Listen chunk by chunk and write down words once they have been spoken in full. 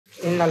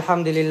إن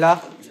الحمد لله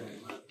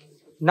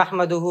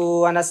نحمده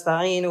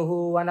ونستعينه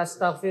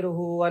ونستغفره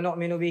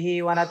ونؤمن به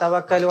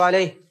ونتوكل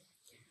عليه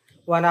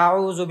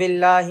ونعوذ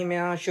بالله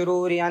من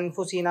شرور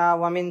أنفسنا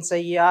ومن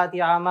سيئات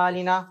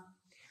أعمالنا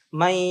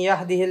من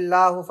يهده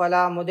الله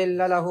فلا مضل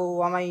له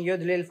ومن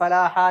يضلل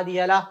فلا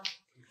هادي له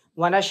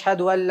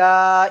ونشهد أن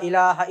لا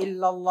إله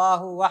إلا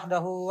الله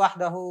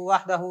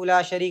وحده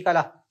لا شريك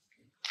له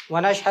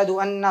ونشهد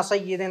أن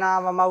سيدنا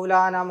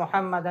ومولانا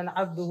محمدا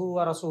عبده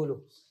ورسوله.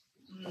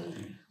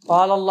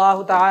 قال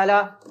الله تعالى: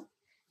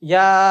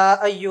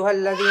 يا أيها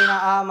الذين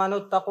آمنوا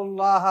اتقوا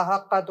الله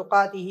حق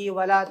تقاته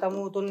ولا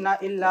تموتن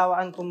إلا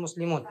وأنتم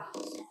مسلمون.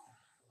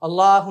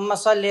 اللهم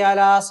صل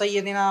على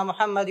سيدنا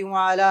محمد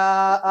وعلى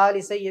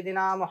آل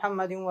سيدنا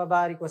محمد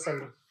وبارك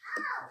وسلم.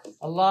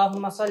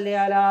 اللهم صل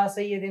على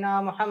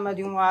سيدنا محمد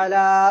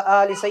وعلى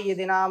آل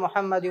سيدنا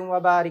محمد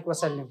وبارك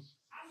وسلم.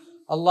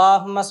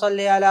 اللهم صل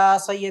على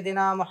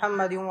سيدنا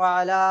محمد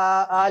وعلى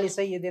آل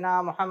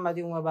سيدنا محمد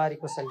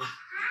وبارك وسلم.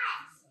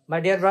 My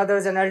dear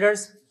brothers and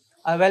elders,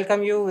 I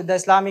welcome you with the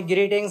Islamic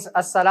greetings.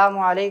 Assalamu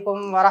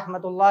alaikum wa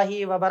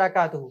rahmatullahi wa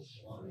barakatuhu.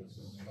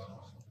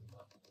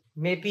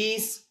 May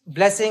peace,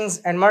 blessings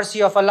and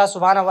mercy of Allah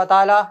subhanahu wa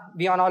ta'ala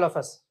be on all of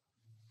us.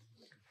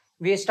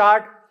 We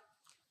start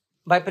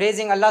by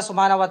praising Allah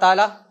subhanahu wa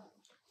ta'ala.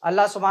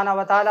 Allah subhanahu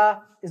wa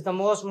ta'ala is the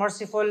most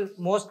merciful,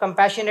 most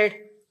compassionate.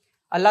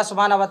 Allah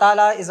subhanahu wa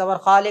ta'ala is our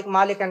Khaliq,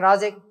 Malik and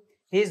Razik.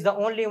 He is the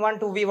only one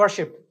to be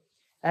worshipped.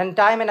 And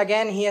time and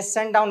again, He has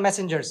sent down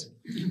messengers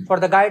for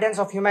the guidance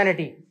of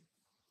humanity.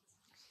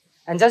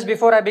 And just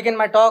before I begin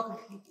my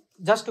talk,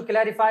 just to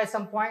clarify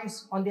some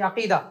points on the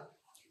Aqidah,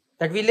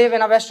 that we live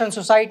in a Western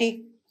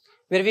society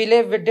where we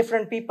live with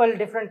different people,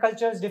 different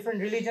cultures,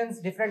 different religions,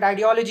 different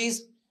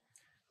ideologies.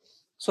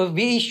 So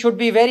we should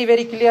be very,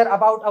 very clear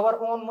about our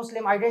own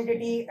Muslim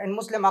identity and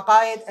Muslim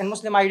aqaid and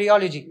Muslim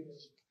ideology.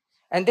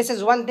 And this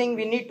is one thing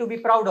we need to be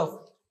proud of.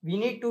 We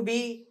need to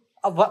be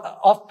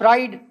of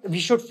pride. We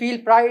should feel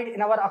pride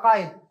in our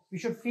aqaid. We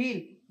should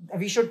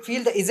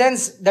feel the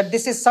essence that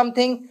this is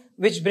something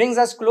which brings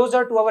us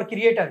closer to our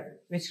Creator,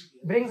 which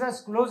brings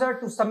us closer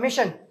to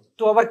submission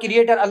to our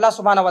Creator, Allah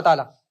subhanahu wa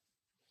ta'ala.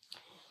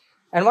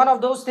 And one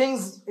of those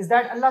things is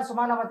that Allah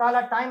subhanahu wa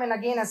ta'ala time and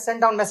again has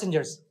sent down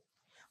messengers.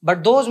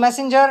 But those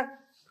messengers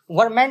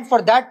were meant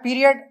for that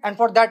period and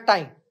for that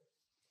time.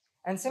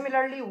 And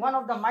similarly, one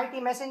of the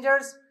mighty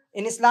messengers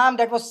in Islam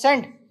that was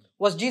sent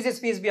was Jesus,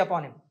 peace be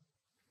upon Him.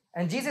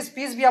 And Jesus,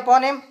 peace be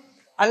upon Him,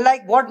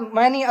 unlike what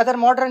many other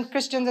modern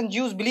Christians and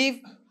Jews believe,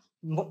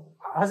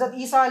 Hazrat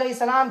Isa alayhi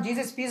salam,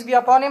 Jesus, peace be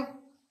upon Him,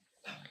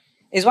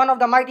 is one of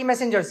the mighty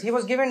messengers. He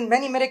was given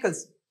many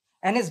miracles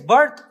and His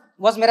birth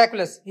was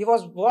miraculous. He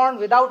was born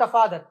without a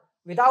father,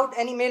 without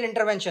any male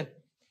intervention.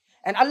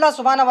 And Allah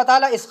subhanahu wa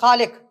ta'ala is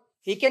Khaliq.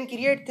 He can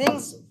create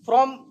things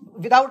from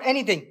without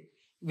anything.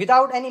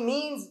 Without any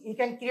means, He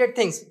can create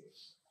things.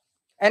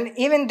 And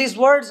even these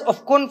words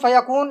of kun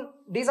fayakun,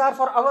 these are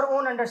for our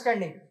own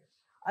understanding.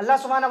 Allah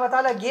subhanahu wa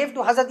ta'ala gave to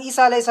Hazrat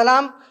Isa alayhi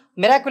salam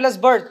miraculous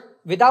birth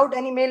without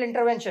any male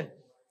intervention.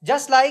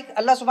 Just like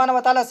Allah subhanahu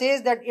wa ta'ala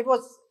says that it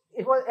was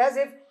as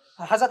if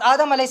Hazrat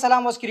Adam alayhi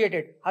salam was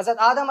created. Hazrat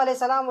Adam alayhi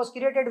salam was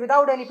created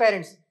without any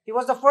parents. He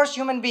was the first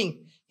human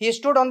being. He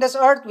stood on this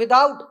earth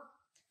without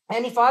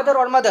any father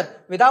or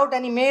mother, without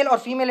any male or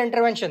female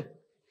intervention.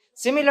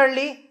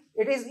 Similarly,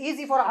 it is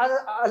easy for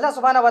Allah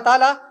subhanahu wa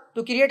ta'ala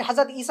to create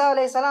Hazrat Isa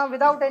alayhi salam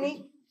without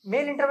any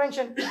male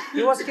intervention.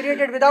 He was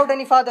created without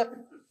any father.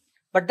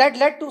 But that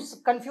led to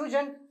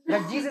confusion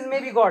that Jesus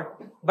may be God.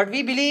 But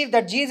we believe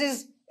that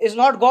Jesus is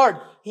not God.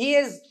 He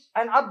is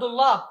an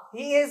Abdullah.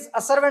 He is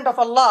a servant of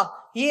Allah.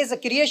 He is a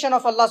creation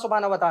of Allah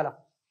subhanahu wa ta'ala.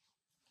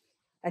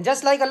 And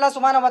just like Allah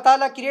subhanahu wa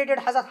ta'ala created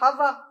Hazrat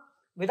Hawa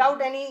without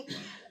any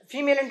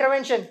female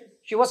intervention,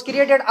 she was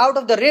created out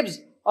of the ribs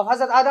of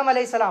Hazrat Adam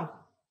alayhi salam.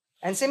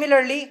 And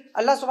similarly,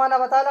 Allah subhanahu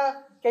wa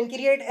ta'ala can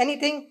create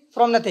anything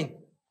from nothing.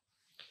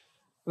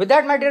 With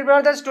that, my dear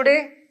brothers,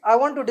 today I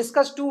want to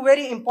discuss two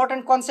very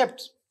important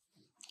concepts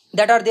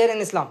that are there in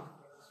Islam.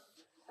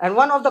 And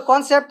one of the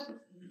concepts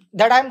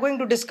that I am going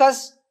to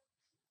discuss,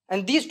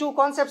 and these two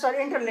concepts are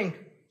interlinked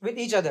with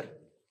each other.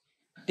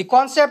 The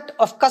concept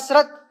of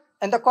Kasrat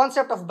and the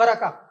concept of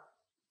Barakah.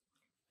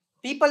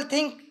 People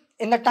think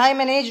in the time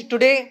and age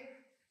today,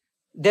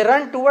 they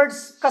run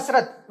towards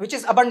Kasrat, which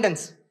is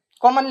abundance,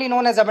 commonly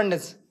known as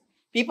abundance.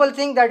 People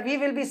think that we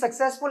will be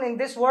successful in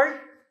this world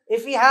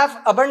if we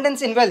have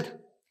abundance in wealth,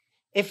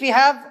 if we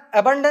have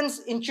abundance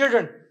in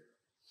children,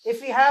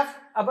 if we have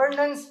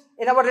abundance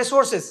in our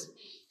resources.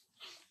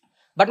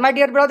 But my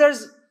dear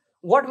brothers,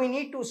 what we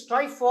need to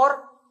strive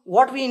for,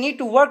 what we need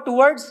to work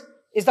towards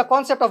is the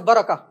concept of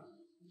barakah.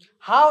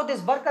 How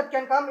this barakat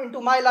can come into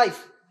my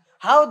life,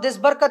 how this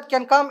barakat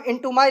can come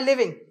into my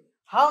living,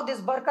 how this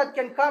barakat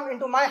can come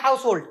into my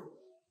household.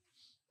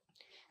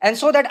 And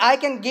so that I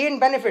can gain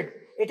benefit.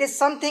 It is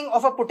something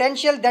of a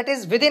potential that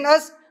is within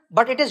us,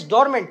 but it is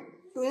dormant.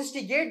 To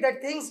instigate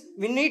that things,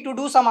 we need to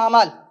do some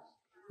amal.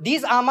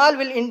 These amal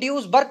will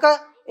induce barakah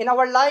in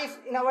our life,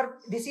 in our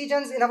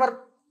decisions, in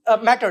our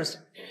matters.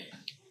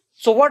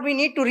 So what we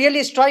need to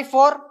really strive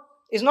for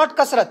is not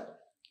kasrat.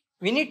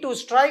 We need to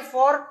strive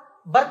for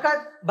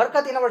barkat,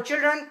 barkat in our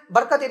children,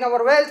 barkat in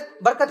our wealth,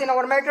 barkat in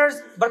our matters,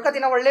 barkat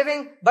in our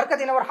living,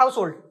 barkat in our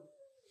household.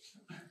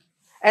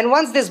 And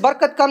once this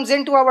barkat comes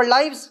into our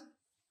lives,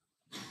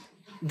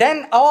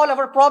 then all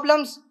our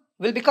problems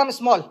will become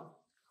small.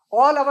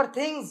 All our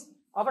things,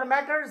 our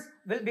matters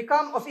will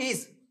become of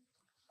ease.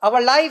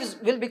 Our lives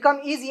will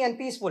become easy and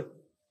peaceful.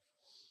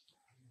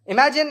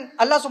 Imagine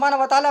Allah subhanahu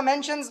wa ta'ala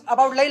mentions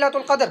about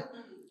Laylatul Qadr.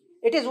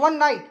 It is one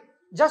night,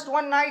 just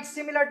one night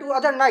similar to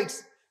other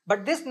nights.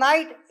 But this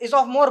night is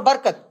of more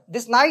barkat.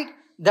 This night,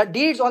 the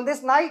deeds on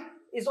this night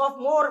is of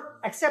more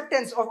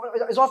acceptance,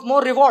 is of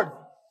more reward.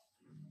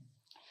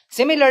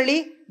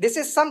 Similarly, this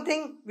is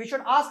something we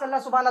should ask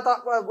Allah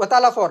subhanahu wa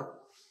ta'ala for.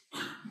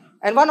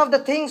 And one of the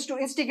things to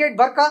instigate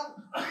barakah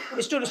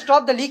is to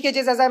stop the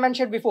leakages, as I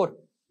mentioned before.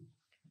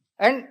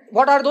 And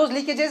what are those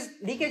leakages?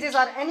 Leakages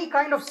are any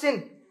kind of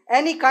sin,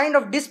 any kind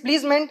of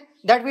displeasement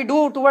that we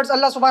do towards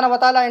Allah subhanahu wa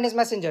ta'ala and His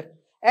Messenger.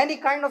 Any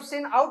kind of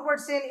sin, outward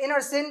sin,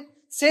 inner sin,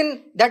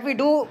 sin that we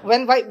do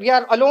when we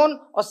are alone,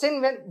 or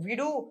sin when we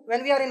do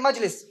when we are in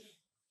majlis.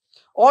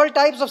 All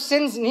types of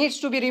sins needs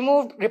to be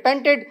removed,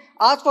 repented,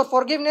 ask for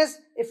forgiveness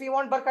if we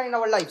want barakah in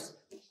our lives.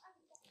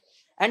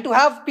 And to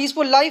have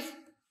peaceful life,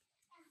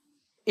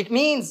 it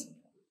means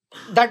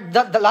that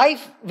the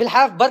life will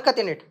have barakat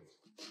in it.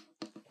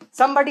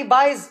 Somebody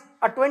buys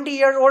a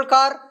 20-year-old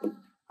car,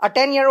 a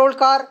 10-year-old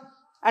car,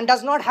 and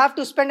does not have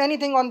to spend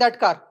anything on that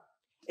car.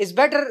 It's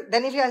better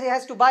than if he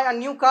has to buy a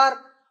new car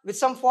with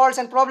some faults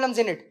and problems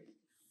in it.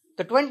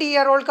 The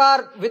 20-year-old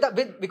car,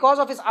 because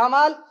of his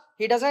amal,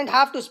 he doesn't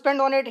have to spend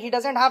on it. He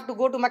doesn't have to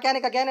go to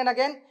mechanic again and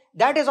again.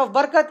 That is of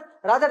barakat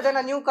rather than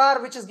a new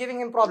car which is giving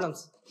him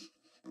problems.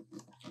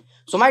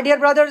 So my dear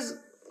brothers,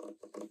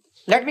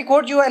 let me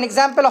quote you an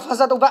example of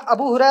Hazrat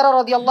Abu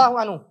Huraira radiallahu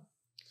anhu.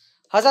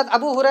 Hazrat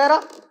Abu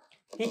Huraira,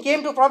 he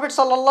came to Prophet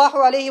sallallahu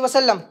alaihi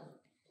wasallam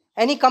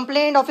and he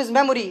complained of his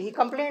memory. He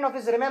complained of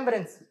his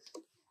remembrance.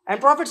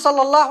 And Prophet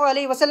sallallahu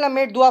alaihi wasallam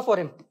made dua for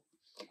him,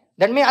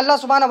 that may Allah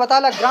subhanahu wa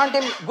ta'ala grant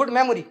him good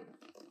memory.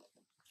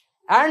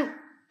 And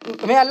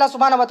may Allah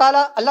subhanahu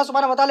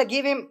wa ta'ala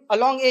gave him a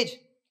long age.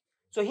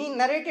 So he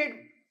narrated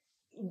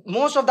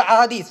most of the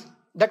ahadith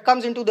that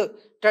comes into the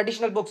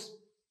traditional books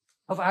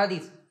of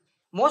ahadith.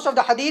 Most of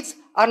the hadiths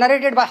are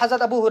narrated by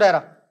Hazrat Abu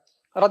Huraira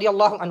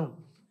radiallahu anhu.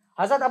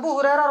 Hazrat Abu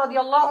Huraira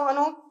radiallahu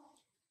anhu,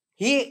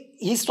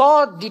 he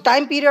saw the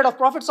time period of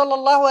Prophet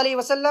sallallahu alaihi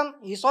wasallam.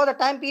 He saw the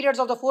time periods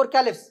of the 4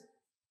 caliphs.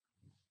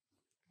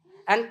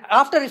 And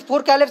after his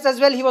 4 caliphs as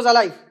well, he was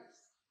alive.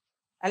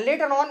 And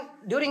later on,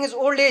 during his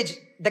old age,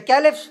 the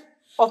caliph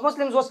of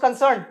Muslims was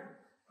concerned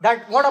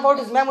that what about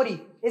his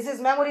memory? Is his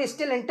memory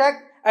still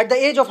intact at the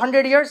age of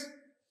 100 years?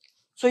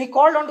 So he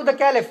called on to the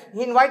caliph.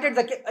 He invited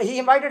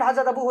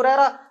Hazrat Abu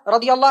Huraira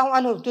radiallahu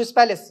anhu to his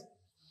palace.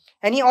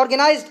 And he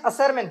organized a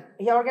sermon.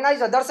 He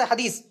organized a dars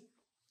hadith,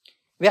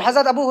 where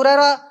Hazrat Abu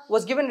Huraira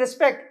was given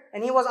respect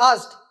and he was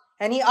asked.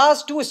 And he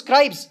asked 2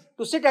 scribes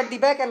to sit at the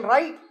back and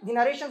write the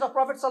narrations of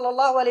Prophet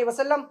sallallahu alaihi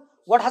wasallam,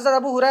 what Hazrat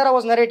Abu Huraira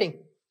was narrating.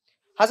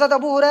 Hazrat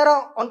Abu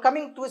Huraira, on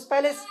coming to his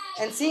palace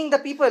and seeing the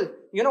people,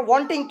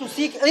 wanting to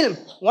seek ilm,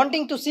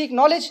 wanting to seek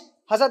knowledge,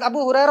 Hazrat Abu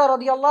Huraira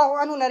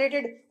radiallahu anhu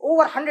narrated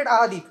over 100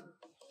 ahadith.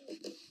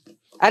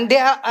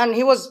 And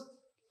he was,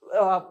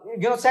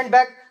 sent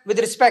back with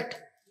respect.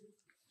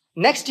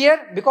 Next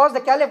year, because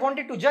the caliph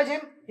wanted to judge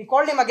him, he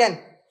called him again.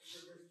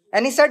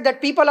 And he said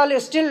that people are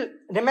still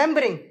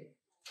remembering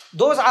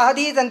those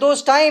ahadith and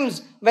those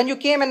times when you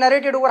came and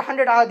narrated over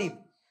 100 ahadith.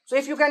 So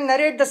if you can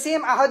narrate the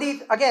same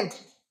ahadith again,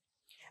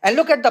 and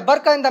look at the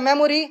barakah in the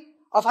memory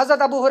of Hazrat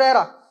Abu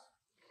Huraira,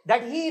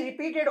 that he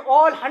repeated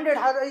all 100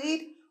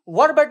 hadith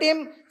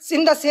verbatim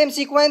in the same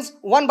sequence,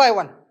 one by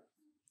one.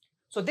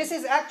 So this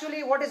is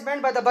actually what is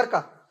meant by the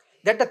barakah,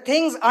 that the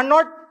things are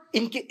not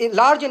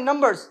large in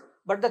numbers,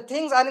 but the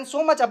things are in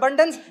so much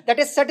abundance that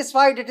is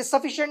satisfied, it is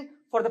sufficient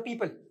for the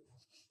people.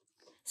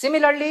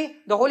 Similarly,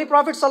 the Holy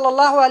Prophet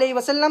sallallahu alaihi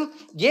wasallam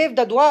gave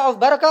the dua of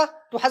barakah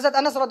to Hazrat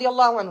Anas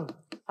radiallahu anhu.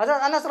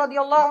 Hazrat Anas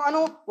radiallahu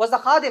anhu was the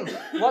khadim,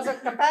 was a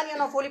companion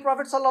of Holy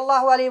Prophet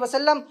sallallahu alaihi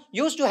wasallam,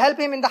 used to help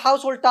him in the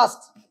household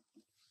tasks.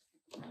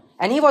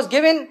 And he was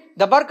given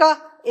the barakah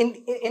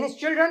in his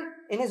children,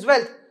 in his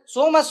wealth.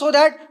 So much so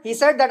that he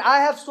said that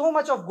I have so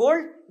much of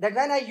gold that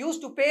when I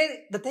used to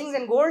pay the things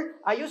in gold,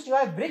 I used to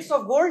have bricks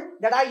of gold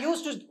that I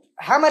used to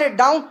hammer it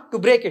down to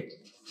break it.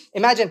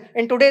 Imagine,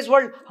 in today's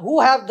world,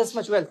 who have this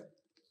much wealth?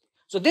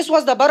 So this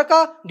was the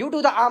barakah due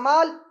to the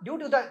amal, due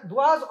to the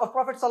duas of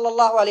Prophet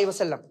sallallahu alaihi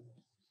wasallam.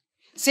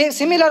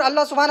 Similar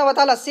Allah subhanahu wa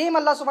ta'ala, same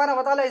Allah subhanahu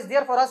wa ta'ala is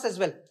there for us as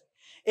well.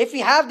 If we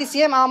have the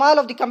same amal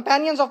of the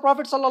companions of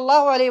Prophet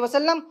sallallahu alaihi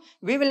wasallam,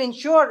 we will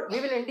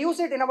induce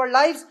it in our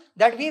lives,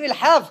 that we will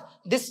have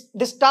this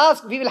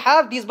task, we will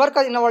have these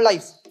barakah in our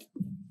lives.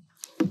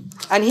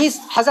 And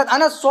Hazrat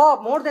Anas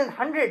saw more than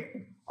 100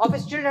 of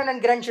his children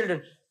and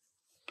grandchildren.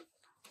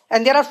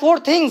 And there are 4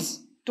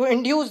 things to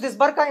induce this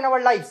barakah in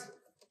our lives.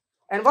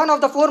 And one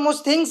of the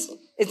foremost things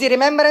is the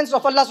remembrance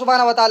of Allah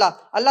subhanahu wa ta'ala.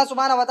 Allah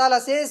subhanahu wa ta'ala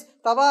says,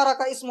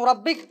 Tabaraka ismu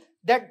rabbik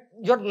that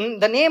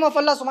the name of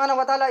Allah subhanahu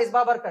wa ta'ala is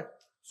Barkat.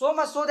 So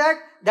much so that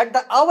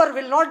the hour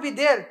will not be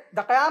there,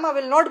 the Qiyamah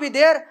will not be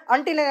there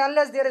until and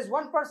unless there is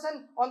one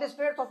person on this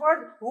face of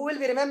earth who will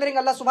be remembering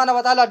Allah subhanahu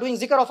wa ta'ala, doing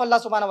zikr of Allah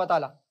subhanahu wa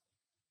ta'ala.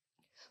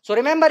 So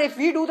remember, if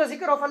we do the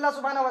zikr of Allah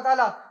subhanahu wa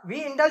ta'ala,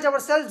 we indulge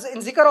ourselves in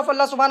zikr of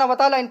Allah subhanahu wa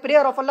ta'ala, in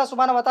prayer of Allah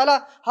subhanahu wa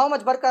ta'ala, how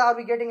much barakah are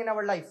we getting in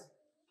our lives?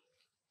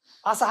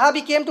 A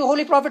Sahabi came to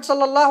Holy Prophet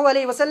sallallahu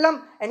alaihi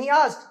wasallam and he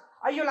asked,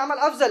 Ayyul amal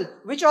afzal,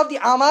 which of the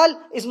amal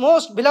is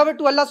most beloved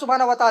to Allah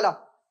subhanahu wa ta'ala?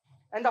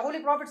 And the Holy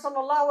Prophet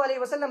sallallahu alaihi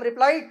wasallam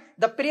replied,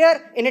 the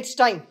prayer in its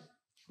time.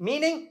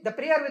 Meaning, the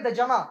prayer with the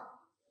jama'ah.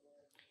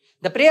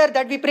 The prayer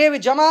that we pray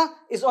with jama'ah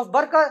is of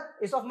barakah,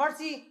 is of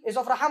mercy, is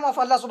of rahmah of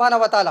Allah subhanahu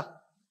wa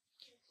ta'ala.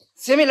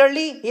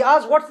 Similarly, he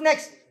asked, what's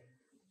next?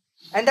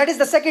 And that is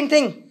the second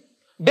thing.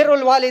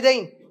 Birrul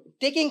walidain.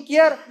 Taking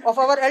care of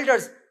our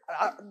elders.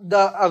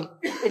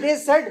 It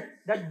is said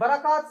that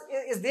barakat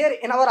is there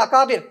in our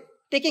akabir.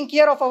 Taking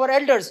care of our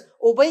elders.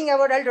 Obeying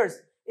our elders.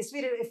 If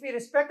we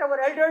respect our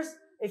elders,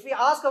 if we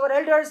ask our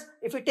elders,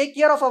 if we take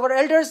care of our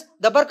elders,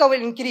 the barakah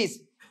will increase.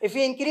 If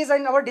we increase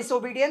in our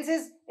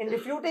disobediences, in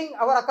refuting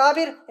our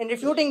akabir, in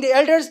refuting the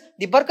elders,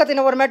 the barakat in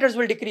our matters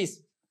will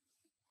decrease.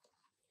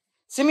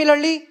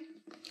 Similarly,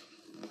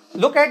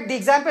 look at the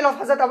example of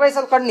Hazrat Awais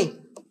al-Qarni.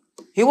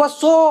 He was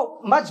so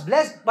much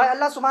blessed by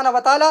Allah subhanahu wa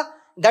ta'ala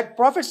that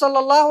Prophet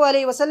sallallahu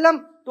alaihi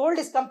wasallam told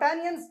his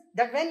companions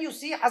that when you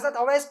see Hazrat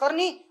Awais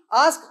Qarni,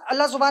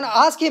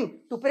 ask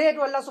him to pray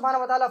to Allah subhanahu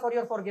wa ta'ala for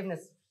your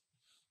forgiveness.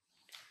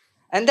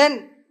 And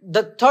then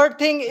the third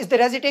thing is the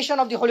recitation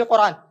of the Holy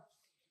Quran.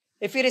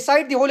 If we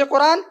recite the Holy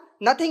Quran,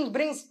 nothing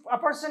brings a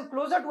person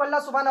closer to Allah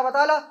subhanahu wa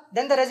ta'ala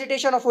than the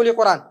recitation of Holy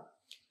Quran.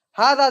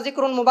 Hada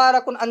zikrun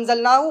mubarakun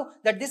anzalnahu,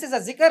 that this is a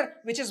zikr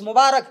which is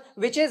mubarak,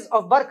 which is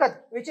of barkat,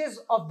 which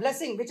is of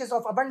blessing, which is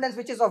of abundance,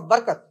 which is of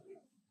barkat.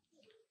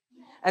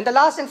 And the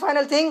last and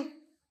final thing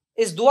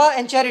is dua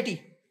and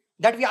charity.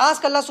 That we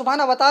ask Allah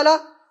subhanahu wa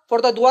ta'ala for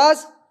the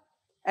duas,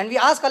 and we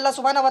ask Allah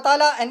subhanahu wa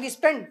ta'ala and we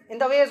spend in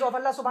the ways of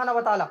Allah subhanahu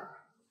wa ta'ala.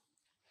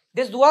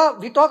 This dua,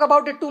 we talk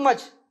about it too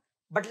much,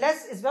 but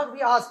less is what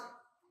we ask.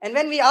 And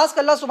when we ask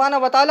Allah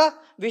subhanahu wa ta'ala,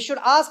 we should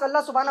ask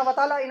Allah subhanahu wa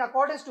ta'ala in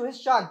accordance to His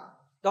shan.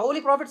 The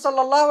Holy Prophet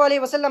sallallahu alaihi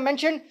wasallam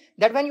mentioned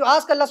that when you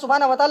ask Allah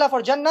subhanahu wa ta'ala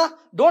for Jannah,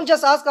 don't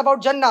just ask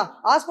about Jannah,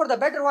 ask for the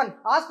better one,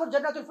 ask for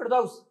Jannatul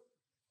Firdaus.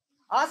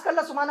 Ask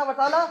Allah subhanahu wa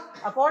ta'ala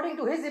according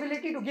to His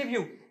ability to give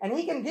you, and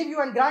He can give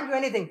you and grant you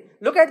anything.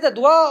 Look at the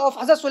dua of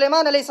Hazrat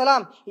Sulaiman alayhi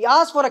salam. He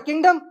asked for a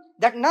kingdom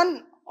that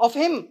none of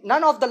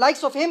the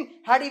likes of him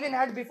had even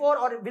had before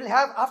or will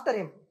have after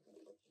him.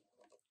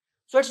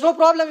 So it's no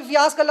problem if we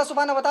ask Allah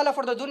subhanahu wa ta'ala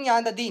for the dunya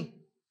and the deen.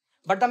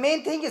 But the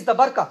main thing is the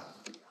barakah.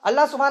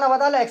 Allah subhanahu wa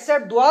ta'ala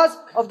accept du'as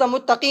of the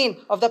muttaqeen,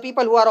 of the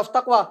people who are of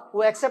taqwa,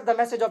 who accept the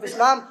message of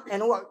Islam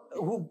and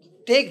who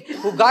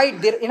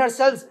guide their inner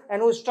selves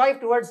and who strive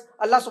towards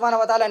Allah subhanahu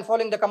wa ta'ala and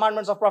following the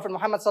commandments of Prophet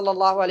Muhammad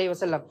sallallahu alayhi wa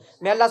sallam.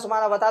 May Allah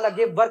subhanahu wa ta'ala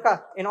give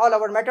barakah in all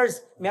our matters.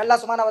 May Allah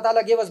subhanahu wa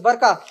ta'ala give us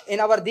barakah in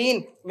our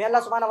deen. May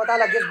Allah subhanahu wa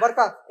ta'ala give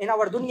barakah in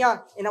our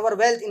dunya, in our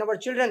wealth, in our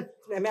children.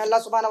 May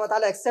Allah subhanahu wa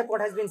ta'ala accept what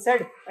has been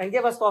said and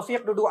give us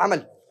tawfiq to do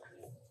amal.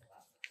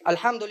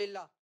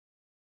 Alhamdulillah.